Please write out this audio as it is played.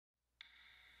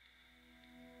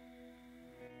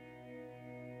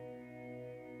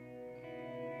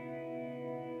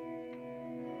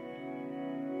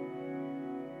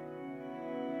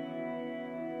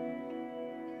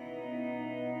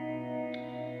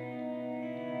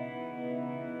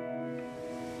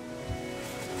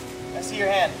see your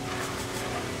hand.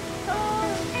 Oh,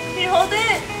 can you hold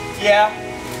it? Yeah.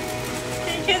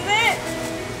 Can you kiss it?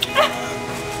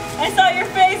 I saw your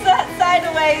face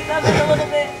sideways up a little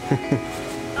bit.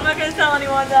 I'm not gonna tell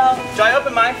anyone though. Do I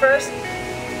open mine first?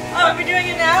 Oh, are we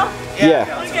doing it now? Yeah.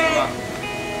 Okay.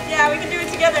 Yeah, we can do it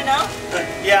together now.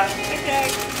 Yeah. Okay.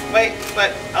 Wait,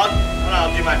 but I'll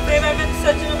do mine first. Babe, I've been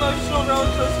such an emotional roller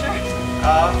coaster.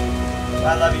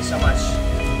 I love you so much.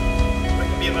 We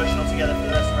can be emotional together for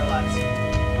the rest of our lives.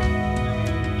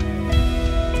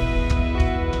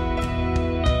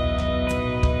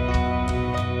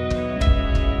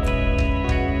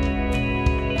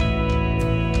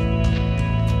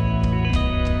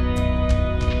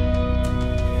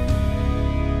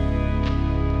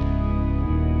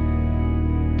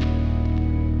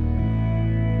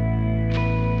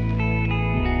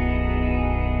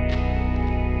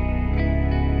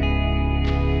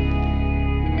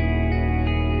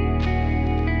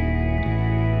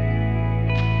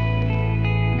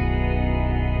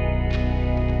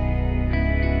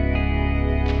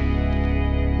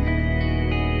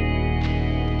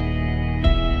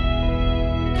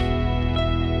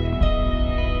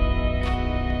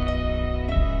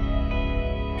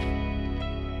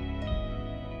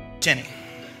 Jenny,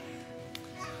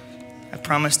 I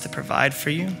promise to provide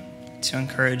for you, to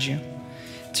encourage you,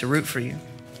 to root for you,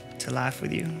 to laugh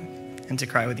with you, and to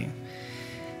cry with you.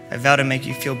 I vow to make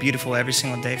you feel beautiful every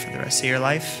single day for the rest of your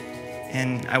life,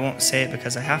 and I won't say it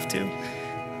because I have to,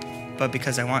 but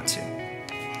because I want to.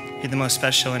 You're the most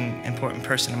special and important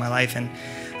person in my life, and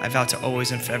I vow to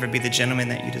always and forever be the gentleman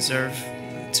that you deserve,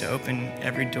 to open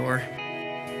every door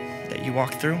that you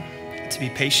walk through, to be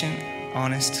patient,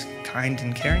 honest, kind,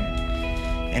 and caring,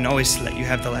 and always to let you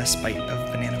have the last bite of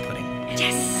banana pudding.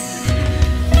 Yes!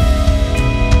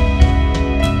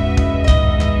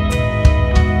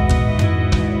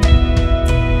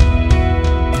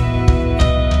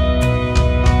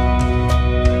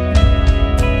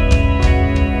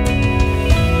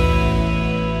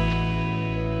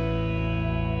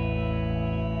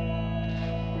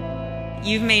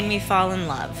 You've made me fall in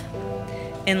love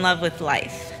with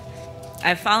life.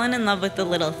 I've fallen in love with the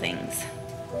little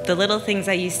things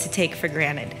I used to take for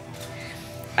granted.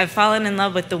 I've fallen in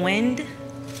love with the wind,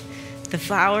 the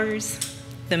flowers,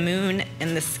 the moon,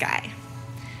 and the sky.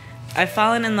 I've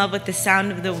fallen in love with the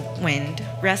sound of the wind,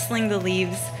 rustling the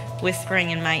leaves, whispering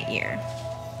in my ear.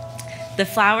 The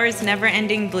flowers'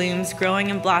 never-ending blooms growing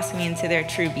and blossoming into their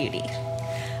true beauty.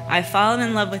 I've fallen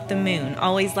in love with the moon,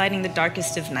 always lighting the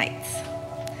darkest of nights.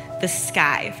 The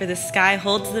sky, for the sky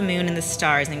holds the moon and the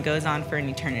stars and goes on for an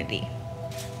eternity.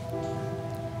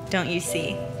 Don't you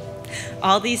see?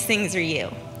 All these things are you.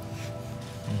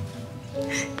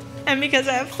 And because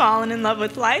I have fallen in love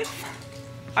with life,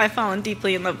 I've fallen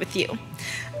deeply in love with you.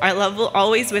 Our love will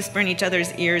always whisper in each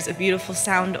other's ears a beautiful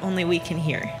sound only we can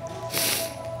hear.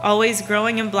 Always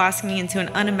growing and blossoming into an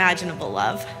unimaginable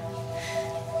love.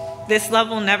 This love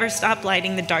will never stop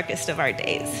lighting the darkest of our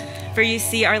days. For you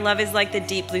see, our love is like the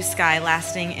deep blue sky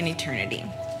lasting in eternity.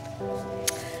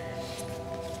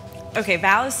 Okay,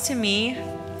 vows to me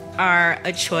are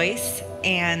a choice,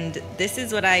 and this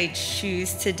is what I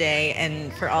choose today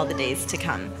and for all the days to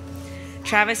come.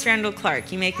 Travis Randall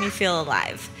Clark, you make me feel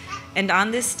alive. And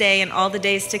on this day and all the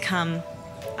days to come,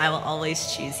 I will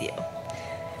always choose you.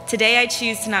 Today I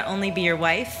choose to not only be your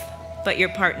wife, but your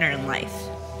partner in life.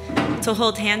 To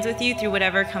hold hands with you through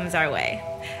whatever comes our way.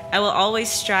 I will always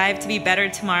strive to be better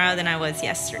tomorrow than I was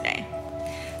yesterday.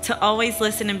 To always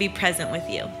listen and be present with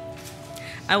you.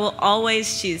 I will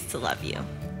always choose to love you.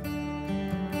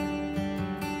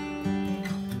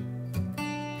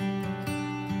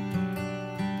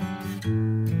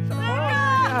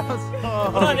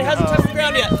 Hold on, it hasn't touched the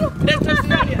ground yet. It hasn't touched the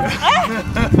ground yet.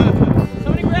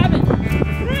 Somebody grab it.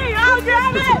 Hey, I'll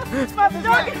grab it! Mama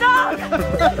Donkey Dog!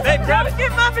 Hey, grab it.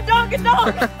 Get Mama Donkey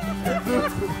Dog!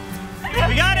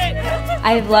 We got it!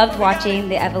 I've loved watching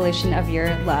the evolution of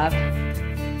your love.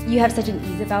 You have such an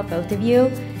ease about both of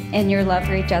you, and your love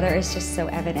for each other is just so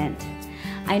evident.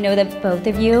 I know that both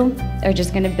of you are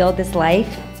just going to build this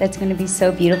life that's going to be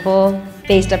so beautiful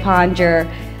based upon your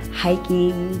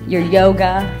hiking, your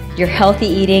yoga, your healthy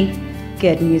eating,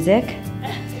 good music,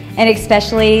 and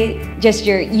especially just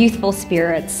your youthful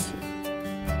spirits.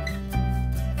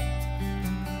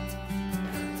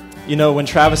 You know, when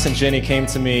Travis and Jenny came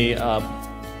to me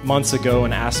months ago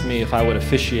and asked me if I would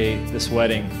officiate this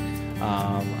wedding,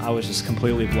 I was just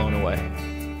completely blown away.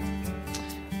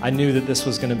 I knew that this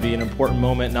was going to be an important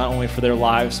moment, not only for their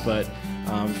lives, but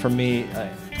for me,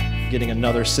 getting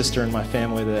another sister in my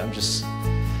family that I'm just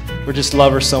we just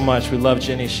love her so much. We love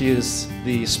Jenny. She is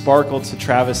the sparkle to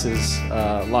Travis's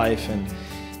life. And,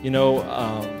 you know,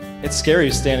 it's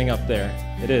scary standing up there.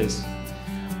 It is.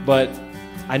 But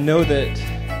I know that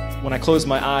when I close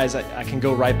my eyes, I can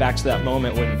go right back to that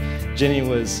moment when Jenny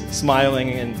was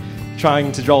smiling and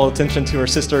trying to draw attention to her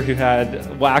sister who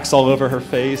had wax all over her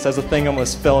face as the thing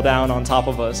almost fell down on top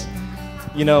of us.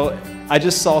 You know, I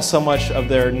just saw so much of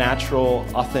their natural,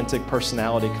 authentic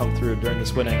personality come through during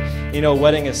this wedding. You know, a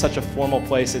wedding is such a formal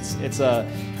place.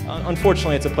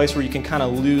 Unfortunately, it's a place where you can kind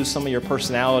of lose some of your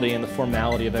personality and the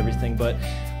formality of everything. But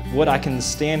what I can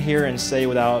stand here and say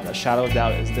without a shadow of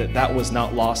doubt is that that was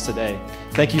not lost today.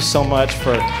 Thank you so much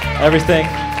for everything.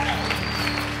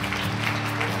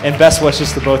 And best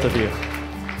wishes to both of you.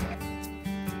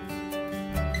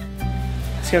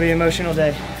 It's gonna be an emotional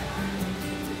day.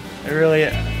 It really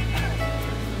is.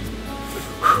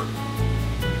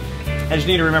 I just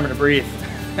need to remember to breathe.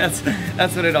 That's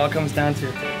what it all comes down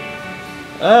to.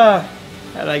 How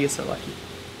did I get so lucky?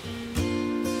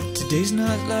 Today's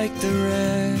not like the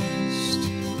rest.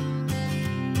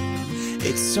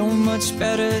 It's so much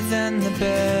better than the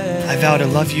best. I vow to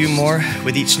love you more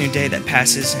with each new day that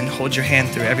passes and hold your hand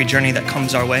through every journey that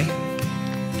comes our way.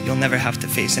 You'll never have to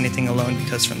face anything alone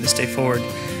because from this day forward,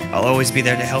 I'll always be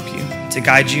there to help you, to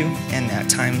guide you, and at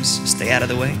times stay out of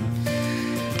the way.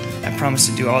 I promise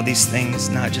to do all these things,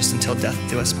 not just until death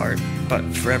do us part, but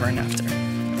forever and after.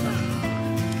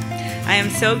 I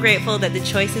am so grateful that the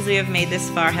choices we have made this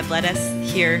far have led us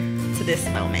here to this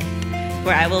moment,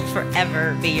 where I will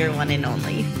forever be your one and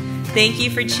only. Thank you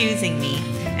for choosing me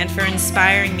and for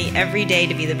inspiring me every day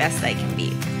to be the best I can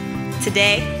be.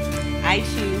 Today, I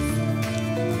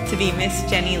choose to be Miss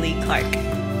Jenny Lee Clark,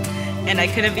 and I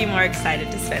couldn't be more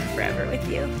excited to spend forever with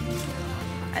you.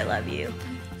 I love you.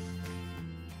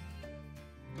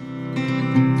 You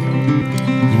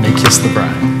may kiss the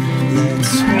bride.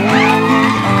 Let's hold on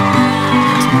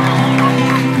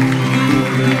for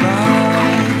the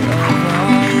ride of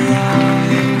our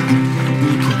life.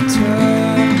 We can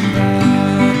turn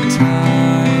back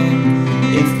time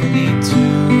if we need to.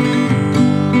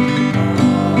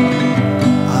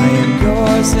 I am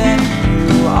yours and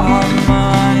you are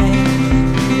mine.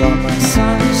 You are my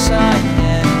sunshine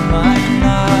and my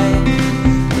night.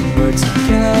 When we're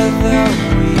together,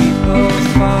 we both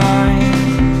find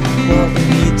what we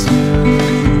need to.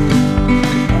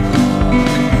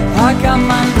 I got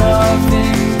my love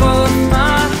in both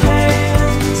my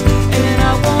hands, and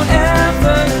I won't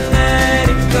ever let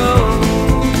it go.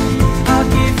 I'll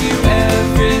give you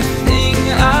everything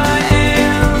I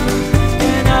am,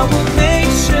 and I will make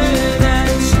sure that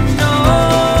you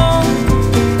know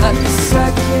that the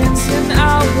seconds and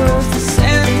hours, the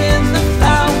sand and the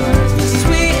flowers, the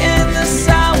sweet and the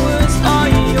sours are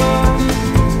yours.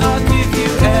 I'll give you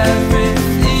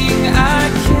everything I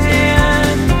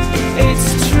can. It's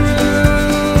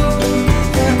true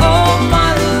that all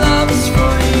my love's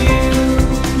for you.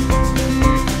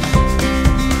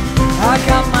 I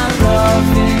got my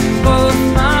love in both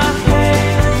my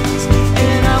hands,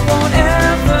 and I won't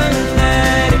ever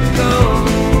let it go.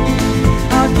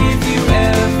 I'll give you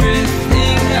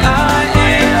everything I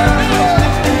am,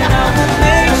 and I will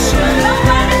make sure that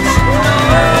you know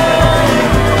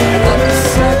that the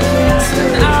seconds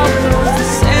and hours, the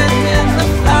sand and the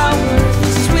flowers, the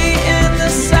sweet and the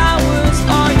sours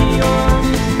are yours.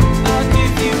 I'll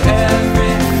give you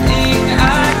everything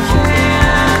I can.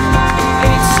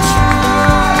 It's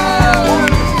true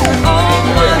that all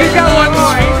my He's got one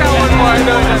more. He's got one more.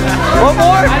 One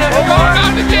more? One more.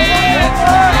 Got the kids.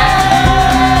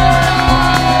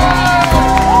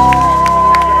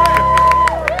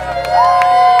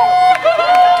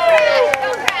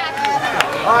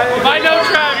 If I know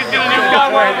Trav, he's gonna do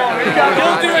one more.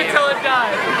 He'll do it till it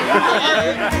dies.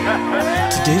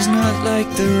 Today's not like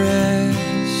the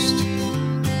rest.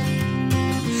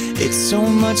 It's so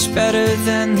much better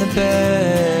than the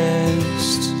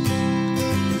best.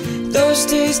 Those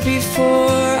days before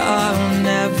I'll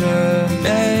never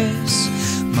miss.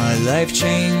 My life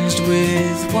changed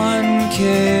with one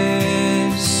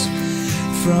kiss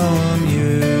from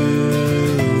you.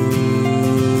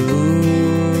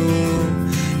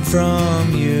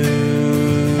 From you.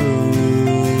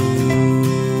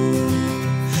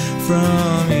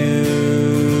 From